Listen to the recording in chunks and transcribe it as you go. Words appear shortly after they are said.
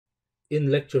In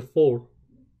Lecture 4,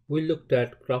 we looked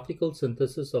at graphical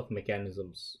synthesis of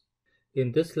mechanisms.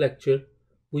 In this lecture,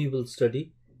 we will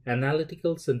study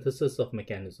analytical synthesis of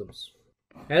mechanisms.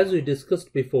 As we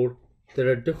discussed before, there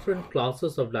are different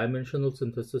classes of dimensional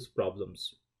synthesis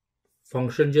problems: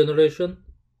 function generation,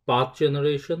 path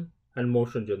generation, and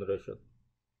motion generation.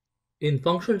 In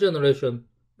function generation,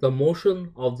 the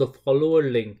motion of the follower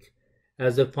link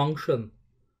as a function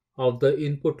of the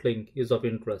input link is of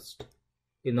interest.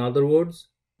 In other words,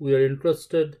 we are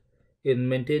interested in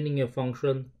maintaining a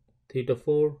function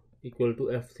θ4 equal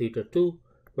to f θ2,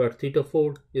 where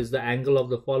θ4 is the angle of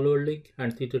the follower link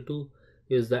and θ2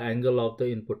 is the angle of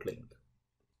the input link.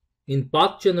 In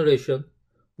path generation,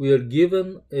 we are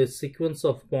given a sequence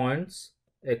of points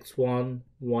x1,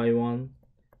 y1,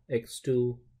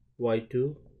 x2,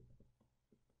 y2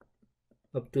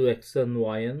 up to xn,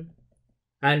 yn,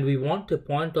 and we want a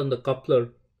point on the coupler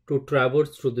to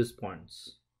traverse through these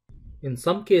points. In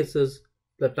some cases,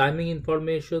 the timing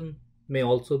information may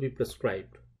also be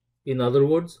prescribed. In other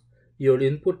words, your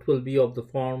input will be of the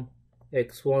form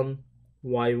x1,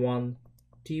 y1,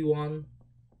 t1,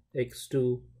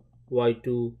 x2,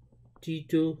 y2,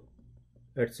 t2,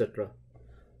 etc.,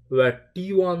 where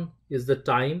t1 is the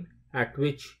time at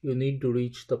which you need to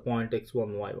reach the point x1,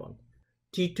 y1.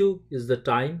 t2 is the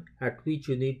time at which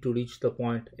you need to reach the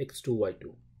point x2,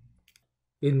 y2.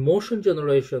 In motion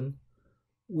generation,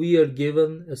 we are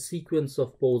given a sequence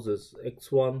of poses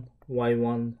x1,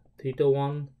 y1,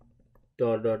 θ1,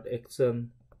 xn,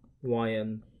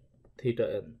 yn,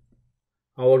 θn.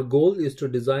 Our goal is to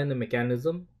design a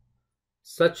mechanism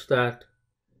such that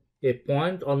a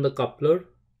point on the coupler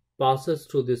passes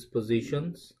through these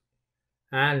positions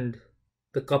and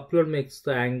the coupler makes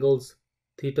the angles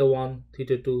θ1,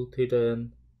 θ2,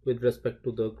 θn with respect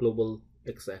to the global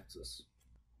x-axis.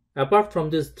 Apart from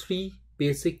these three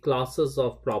basic classes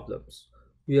of problems,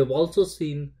 we have also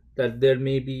seen that there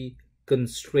may be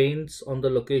constraints on the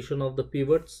location of the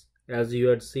pivots, as you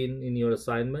had seen in your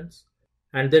assignments,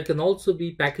 and there can also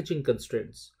be packaging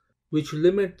constraints, which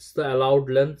limits the allowed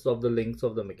lengths of the links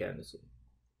of the mechanism.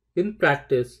 In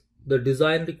practice, the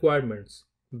design requirements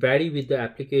vary with the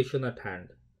application at hand,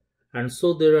 and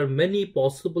so there are many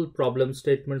possible problem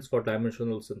statements for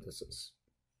dimensional synthesis.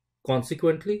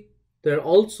 Consequently, there are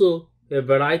also a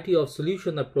variety of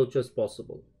solution approaches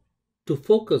possible. To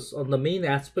focus on the main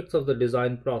aspects of the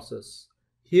design process,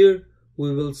 here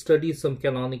we will study some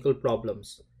canonical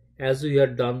problems, as we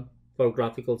had done for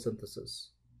graphical synthesis.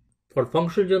 For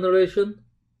function generation,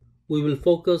 we will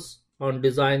focus on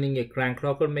designing a crank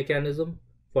rocker mechanism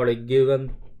for a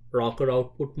given rocker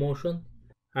output motion,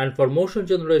 and for motion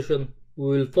generation,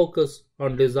 we will focus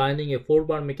on designing a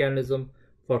 4-bar mechanism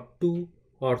for 2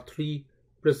 or 3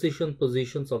 precision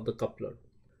positions of the coupler.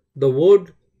 The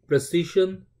word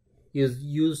precision is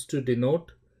used to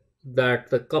denote that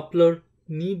the coupler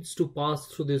needs to pass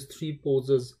through these 3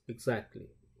 poses exactly.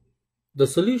 The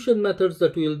solution methods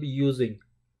that we will be using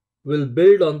will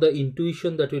build on the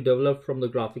intuition that we developed from the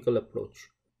graphical approach,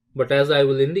 but as I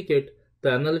will indicate,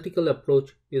 the analytical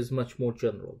approach is much more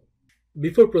general.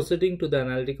 Before proceeding to the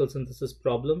analytical synthesis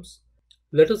problems,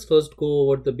 let us first go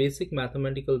over the basic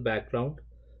mathematical background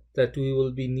that we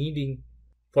will be needing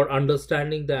for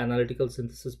understanding the analytical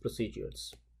synthesis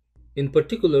procedures. In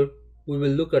particular, we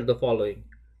will look at the following: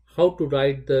 how to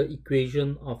write the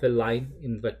equation of a line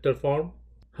in vector form,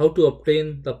 how to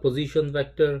obtain the position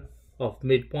vector of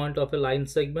midpoint of a line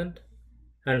segment,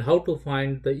 and how to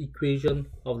find the equation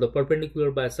of the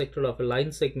perpendicular bisector of a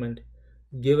line segment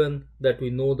given that we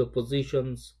know the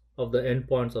positions of the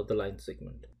endpoints of the line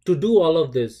segment. To do all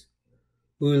of this,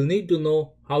 we will need to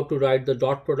know how to write the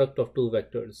dot product of 2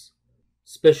 vectors,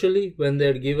 especially when they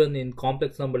are given in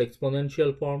complex number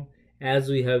exponential form, as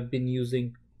we have been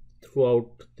using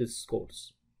throughout this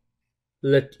course.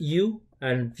 Let u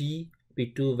and v be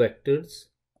 2 vectors.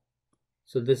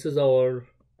 So this is our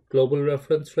global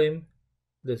reference frame.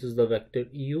 This is the vector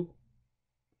u.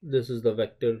 This is the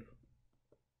vector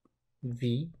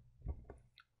v.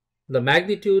 The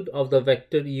magnitude of the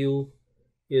vector u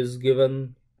is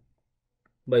given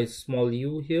by small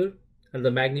u here, and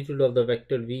the magnitude of the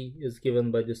vector v is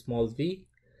given by the small v.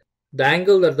 The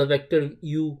angle that the vector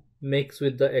u makes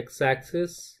with the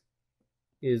x-axis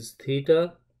is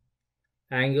theta.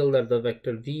 Angle that the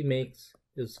vector v makes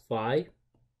is phi.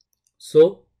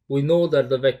 So we know that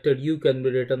the vector u can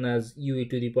be written as u e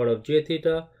to the power of j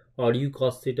theta or u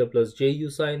cos theta plus j u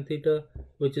sin theta,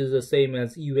 which is the same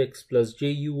as ux plus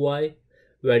j uy,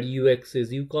 where ux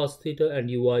is u cos theta and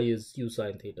uy is u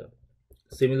sin theta.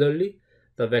 Similarly,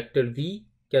 the vector v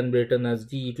can be written as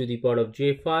v e to the power of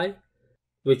j phi,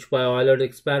 which by Euler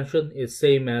expansion is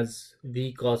same as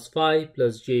v cos phi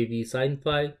plus jv sin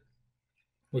phi,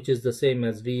 which is the same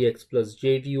as Vx plus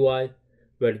jVy,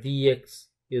 where Vx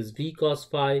is V cos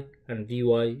phi and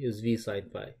Vy is V sin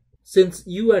phi. Since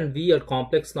u and v are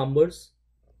complex numbers,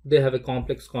 they have a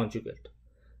complex conjugate.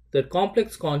 Their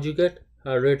complex conjugate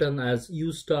are written as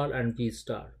u star and v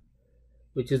star,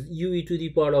 which is u e to the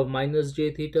power of minus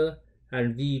j theta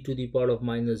and v e to the power of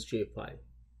minus j phi.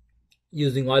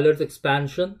 Using Euler's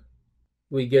expansion,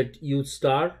 we get u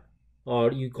star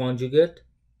or u conjugate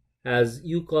as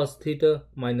u cos theta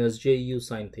minus ju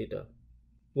sin theta.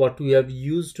 What we have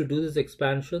used to do this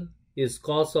expansion is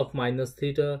cos of minus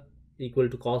theta equal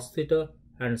to cos theta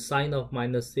and sine of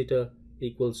minus theta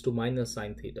equals to minus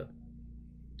sine theta,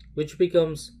 which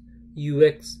becomes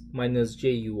ux minus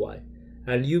juy.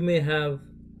 And you may have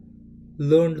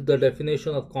learned the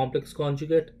definition of complex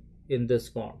conjugate in this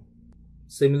form.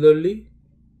 Similarly,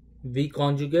 v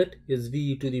conjugate is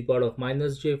v e to the power of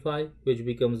minus j phi, which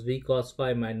becomes v cos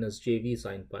phi minus jv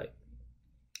sin phi,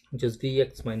 which is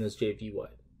vx minus jvy.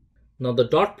 Now the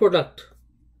dot product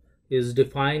is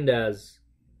defined as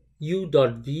u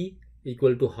dot v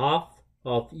equal to half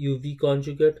of uv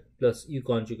conjugate plus u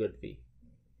conjugate v.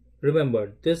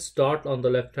 Remember, this dot on the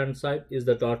left hand side is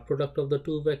the dot product of the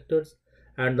two vectors,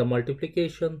 and the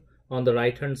multiplication on the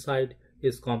right hand side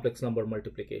is complex number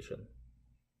multiplication.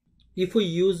 If we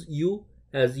use u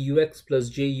as ux plus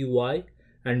juy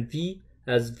and v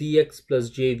as vx plus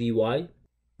jvy,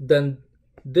 then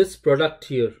this product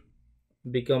here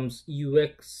becomes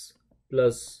ux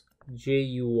plus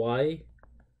juy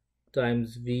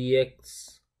times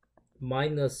vx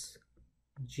minus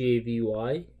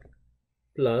jvy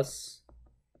plus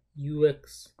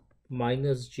ux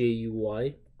minus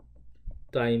juy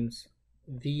times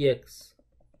vx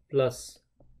plus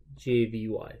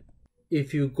jvy.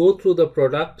 If you go through the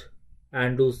product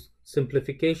and do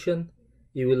simplification,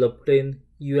 you will obtain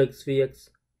ux vx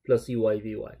plus uy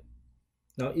vy.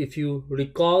 Now if you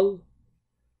recall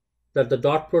that the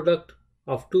dot product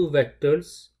of two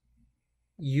vectors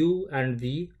u and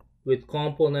v with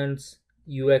components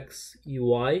ux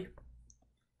uy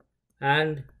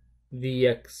and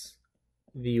vx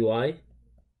vy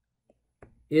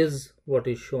is what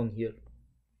is shown here.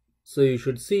 So you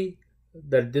should see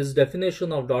that this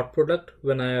definition of dot product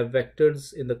when I have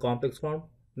vectors in the complex form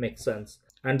makes sense,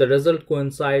 and the result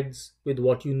coincides with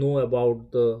what you know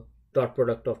about the dot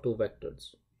product of two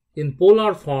vectors. In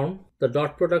polar form, the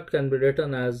dot product can be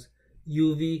written as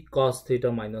uv cos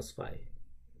theta minus phi.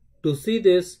 To see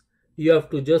this, you have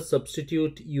to just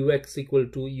substitute ux equal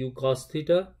to u cos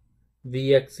theta,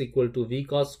 vx equal to v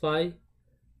cos phi,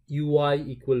 uy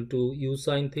equal to u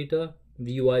sin theta,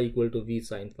 vy equal to v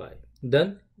sin phi.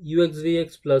 Then ux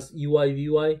vx plus uy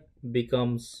vy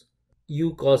becomes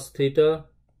u cos theta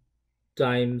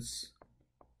times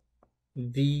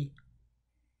v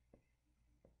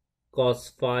cos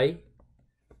phi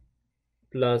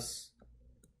plus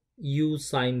u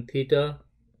sin theta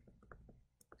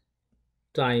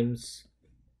times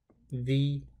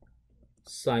v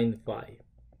sin phi,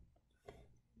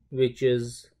 which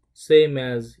is same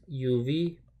as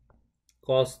uv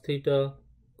cos theta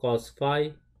cos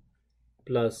phi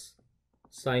plus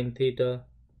sin theta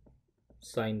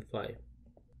sin phi.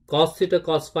 Cos theta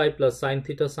cos phi plus sin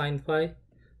theta sin phi,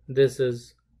 this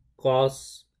is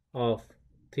cos of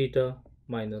theta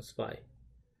minus phi.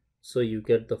 So you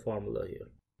get the formula here.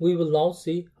 We will now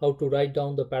see how to write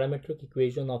down the parametric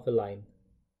equation of a line.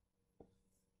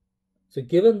 So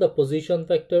given the position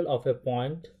vector of a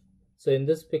point, so in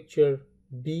this picture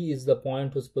B is the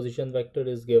point whose position vector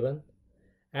is given,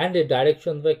 and a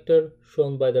direction vector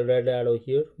shown by the red arrow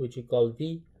here, which we call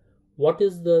V. What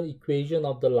is the equation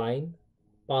of the line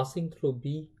passing through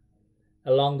B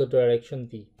along the direction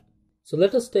V? So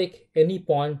let us take any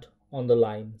point on the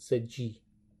line, say G,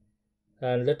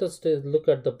 and let us look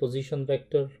at the position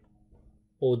vector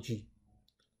OG.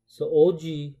 So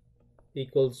OG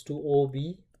equals to OB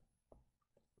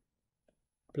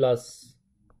plus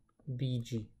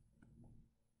BG.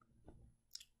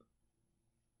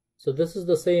 So this is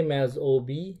the same as OB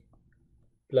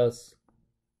plus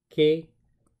K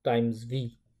times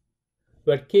V,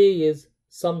 where K is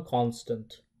some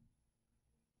constant.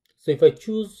 So if I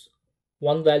choose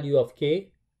one value of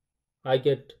K, I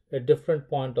get a different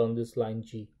point on this line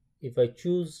G. If I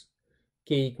choose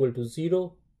K equal to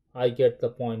 0, I get the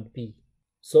point B.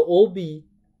 So OB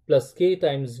plus K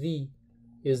times V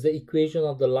is the equation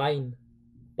of the line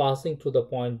passing through the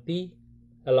point B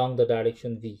along the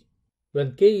direction V.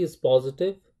 When K is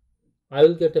positive, I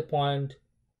will get a point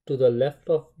to the left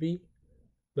of B.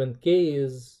 When K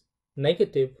is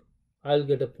negative, I will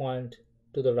get a point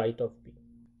to the right of B.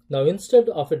 Now instead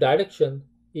of a direction,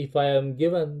 if I am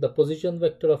given the position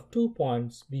vector of 2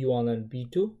 points B1 and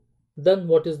B2, then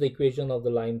what is the equation of the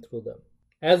line through them?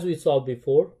 As we saw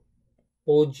before,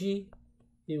 OG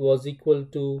was equal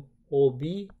to OB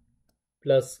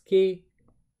plus K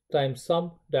times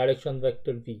some direction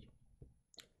vector V.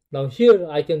 Now here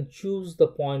I can choose the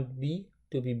point B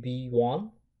to be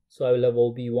B1, so I will have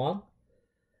OB1,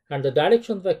 and the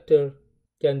direction vector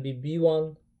can be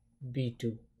B1,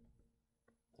 B2.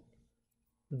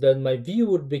 Then my V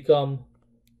would become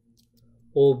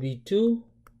OB2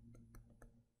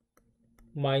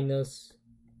 minus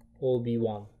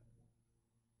OB1.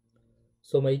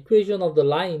 So my equation of the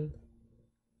line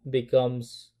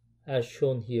becomes as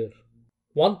shown here.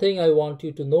 One thing I want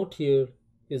you to note here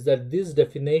is that these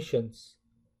definitions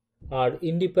are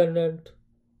independent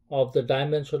of the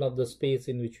dimension of the space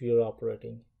in which we are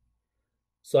operating.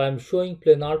 So I am showing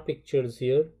planar pictures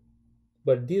here,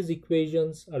 but these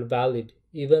equations are valid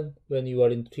even when you are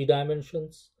in 3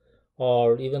 dimensions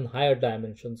or even higher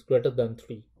dimensions greater than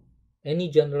 3. Any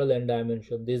general n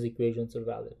dimension, these equations are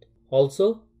valid.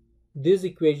 Also, these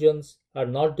equations are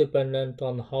not dependent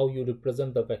on how you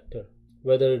represent the vector,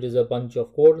 whether it is a bunch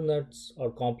of coordinates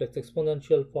or complex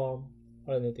exponential form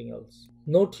or anything else.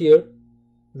 Note here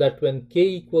that when k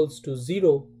equals to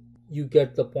 0, you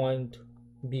get the point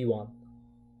B1.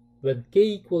 When k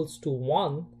equals to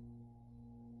 1,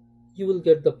 you will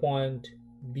get the point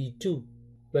B2.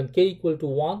 When k equal to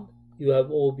 1, you have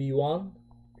OB1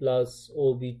 plus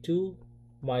OB2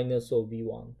 minus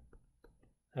OB1.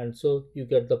 And so you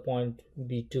get the point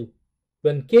B2.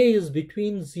 When k is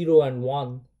between 0 and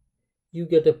 1, you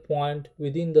get a point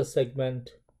within the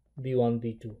segment B1,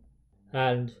 B2.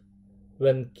 And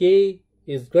when k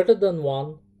is greater than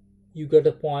 1, you get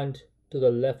a point to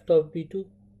the left of B2.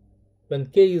 When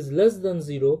k is less than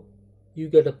 0, you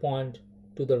get a point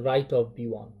to the right of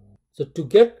B1. So to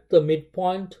get the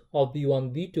midpoint of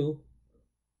B1, B2,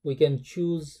 we can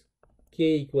choose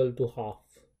k equal to half.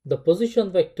 The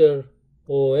position vector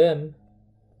OM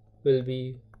will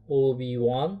be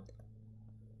OB1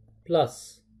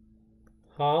 plus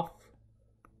half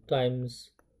times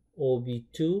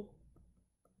OB2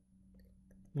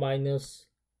 minus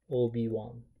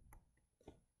OB1,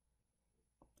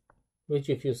 which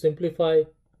if you simplify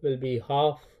will be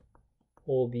half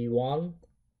OB1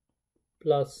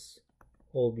 plus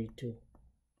OB2.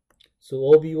 So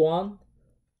OB1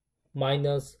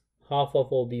 minus half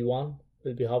of OB1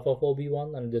 will be half of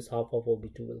OB1, and this half of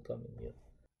OB2 will come in here.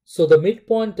 So the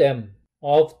midpoint M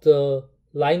of the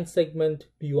line segment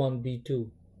B1, B2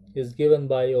 is given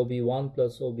by OB1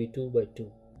 plus OB2 by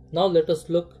 2. Now let us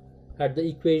look at the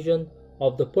equation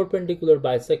of the perpendicular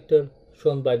bisector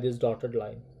shown by this dotted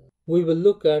line. We will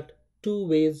look at 2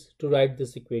 ways to write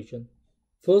this equation.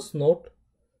 First, note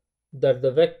that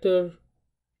the vector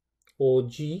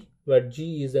OG, where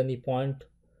G is any point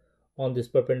on this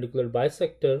perpendicular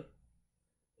bisector,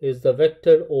 is the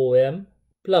vector OM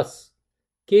plus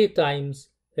k times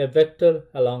a vector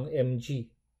along MG.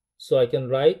 So I can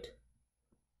write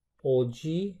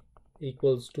OG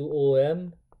equals to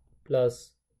OM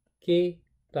plus k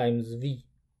times V,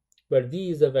 where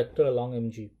V is a vector along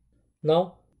MG.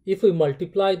 Now, if we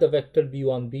multiply the vector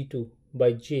B1, B2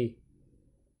 by J,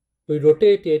 we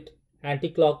rotate it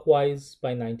anti-clockwise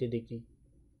by 90 degrees.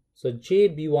 So J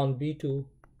B1, B2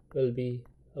 will be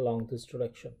along this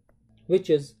direction, which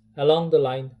is along the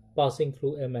line passing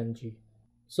through M and G.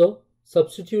 So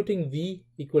substituting V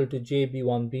equal to J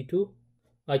B1, B2,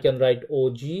 I can write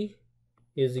OG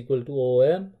is equal to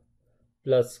OM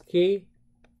plus K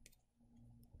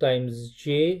times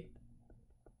J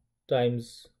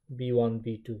times B1,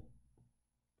 B2.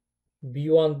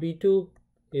 B1, B2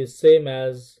 is same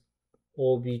as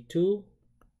OB2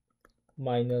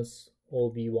 minus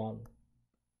OB1.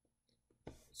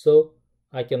 So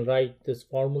I can write this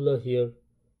formula here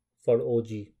for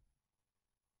OG.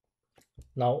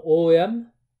 Now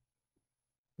OM,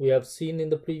 we have seen in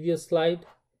the previous slide,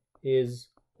 is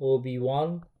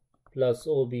OB1 plus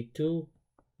OB2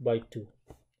 by 2.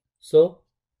 So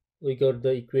we got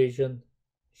the equation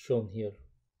shown here.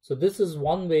 So this is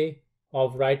one way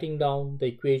of writing down the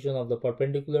equation of the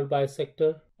perpendicular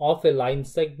bisector of a line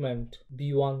segment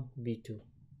B1, B2.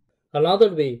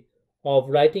 Another way of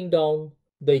writing down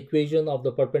the equation of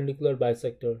the perpendicular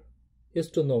bisector is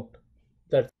to note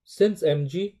that since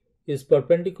MG is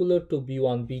perpendicular to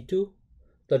B1, B2,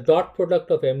 the dot product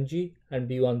of MG and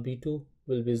B1, B2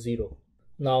 will be 0.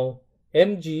 Now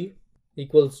MG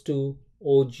equals to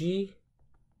OG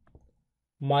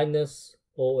minus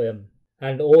OM,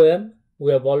 and OM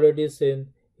we have already seen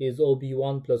is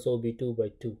OB1 plus OB2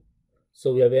 by 2.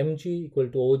 So we have mg equal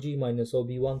to og minus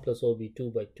ob1 plus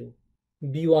ob2 by 2.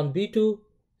 b1, b2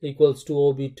 equals to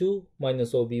ob2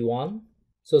 minus ob1.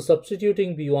 So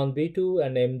substituting b1, b2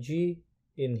 and mg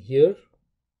in here,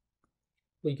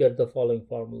 we get the following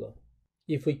formula.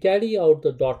 If we carry out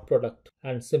the dot product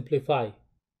and simplify,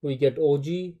 we get og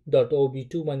dot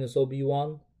ob2 minus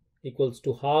ob1 equals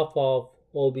to half of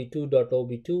ob2 dot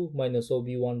ob2 minus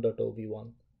ob1 dot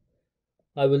ob1.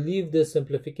 I will leave this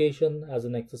simplification as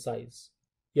an exercise.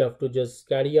 You have to just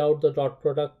carry out the dot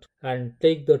product and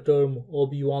take the term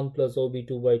ob1 plus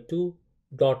ob2 by 2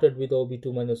 dotted with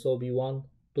ob2 minus ob1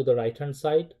 to the right hand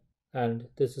side, and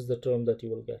this is the term that you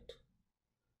will get.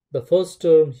 The first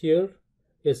term here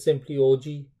is simply og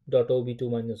dot ob2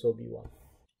 minus ob1.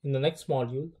 In the next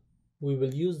module, we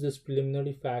will use these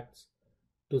preliminary facts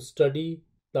to study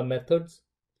the methods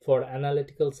for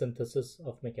analytical synthesis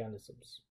of mechanisms.